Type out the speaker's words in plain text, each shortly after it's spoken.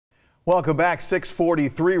Welcome back.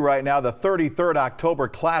 6:43 right now. The 33rd October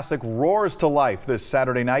Classic roars to life this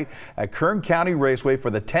Saturday night at Kern County Raceway for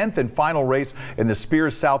the 10th and final race in the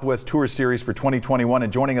Spears Southwest Tour Series for 2021.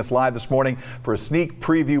 And joining us live this morning for a sneak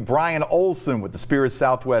preview, Brian Olson with the Spears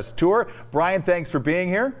Southwest Tour. Brian, thanks for being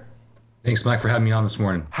here. Thanks, Mike, for having me on this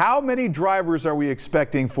morning. How many drivers are we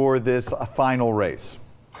expecting for this final race?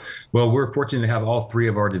 Well, we're fortunate to have all three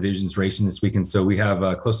of our divisions racing this weekend, so we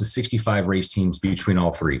have close to 65 race teams between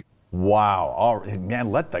all three. Wow. Oh,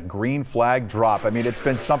 man, let the green flag drop. I mean, it's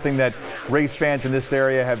been something that race fans in this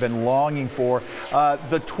area have been longing for.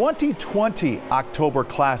 The 2020 October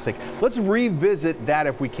Classic, let's revisit that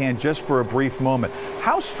if we can just for a brief moment.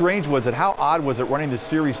 How strange was it? How odd was it running the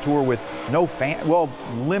series tour with no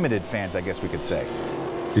limited fans, I guess we could say?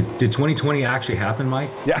 Did 2020 actually happen, Mike?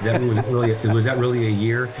 Yeah. Was that really a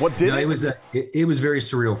year? What did it was? It was very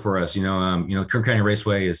surreal for us. Kern County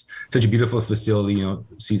Raceway is such a beautiful facility.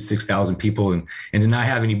 Seats 6,000 people, and to not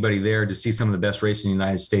have anybody there to see some of the best racing in the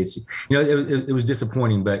United States. It was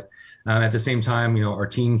disappointing, but at the same time, our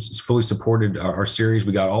teams fully supported our series.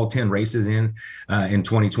 We got all 10 races in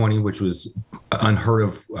 2020, which was unheard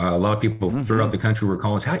of. A lot of people throughout the country were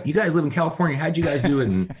calling us, "How you guys live in California? How'd you guys do it?"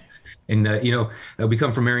 And we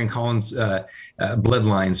come from Marion Collins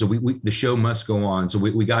bloodline, so the show must go on. So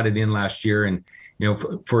we got it in last year, and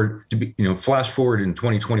flash forward in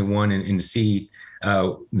 2021 and to see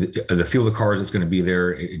the field of cars that's going to be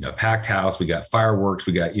there, a packed house. We got fireworks,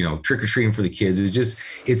 we got trick or treating for the kids.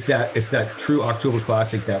 It's that true October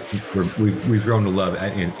Classic that we've grown to love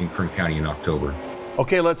in Kern County in October.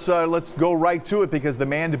 Okay, let's go right to it, because the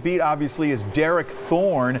man to beat obviously is Derek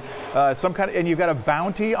Thorne. And you've got a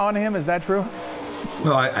bounty on him. Is that true?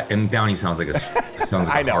 Well, and bounty sounds like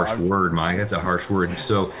a harsh word, Mike. That's a harsh word.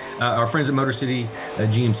 So our friends at Motor City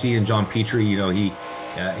GMC and John Petrie,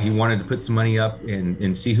 he wanted to put some money up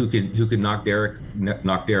and see who could knock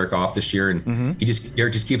Derek off this year, and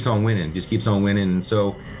Derek just keeps on winning, and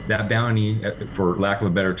so that bounty, for lack of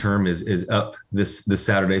a better term, is up this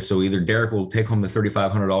Saturday. So either Derek will take home the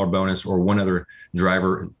 $3,500 bonus, or one other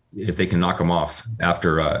driver if they can knock him off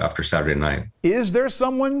after Saturday night. Is there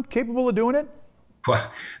someone capable of doing it?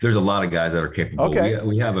 Well, there's a lot of guys that are capable. Okay.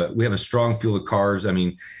 We have a strong field of cars. I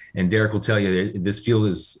mean, and Derek will tell you that this field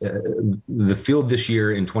is the field this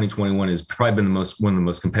year in 2021 has probably been one of the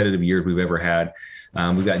most competitive years we've ever had.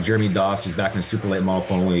 We've got Jeremy Doss, who's back in the super late model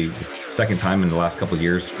for only the second time in the last couple of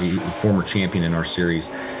years. Former champion in our series.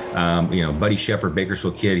 Buddy Shepard,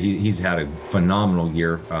 Bakersfield kid. He's had a phenomenal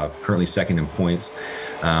year. Currently second in points.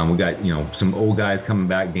 We got some old guys coming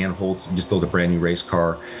back. Dan Holtz just built a brand new race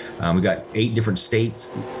car. We got 8 different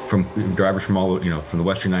states from drivers from from the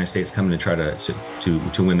Western United States coming to try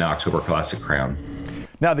to win the October Classic crown.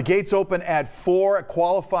 Now the gates open at 4.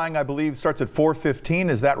 Qualifying, I believe, starts at 4:15.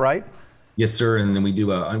 Is that right? Yes, sir. And then we're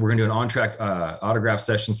going to do an on-track autograph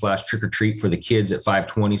session / trick or treat for the kids at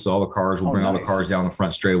 5:20. So all the cars, we'll bring all the cars down the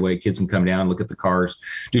front straightaway. Kids can come down, look at the cars,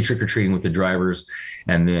 do trick or treating with the drivers,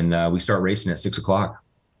 and then we start racing at 6 o'clock.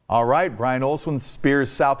 All right, Brian Olson, Spears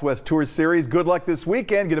Southwest Tour Series. Good luck this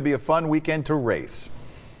weekend. Going to be a fun weekend to race.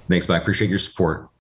 Thanks, Mike. Appreciate your support.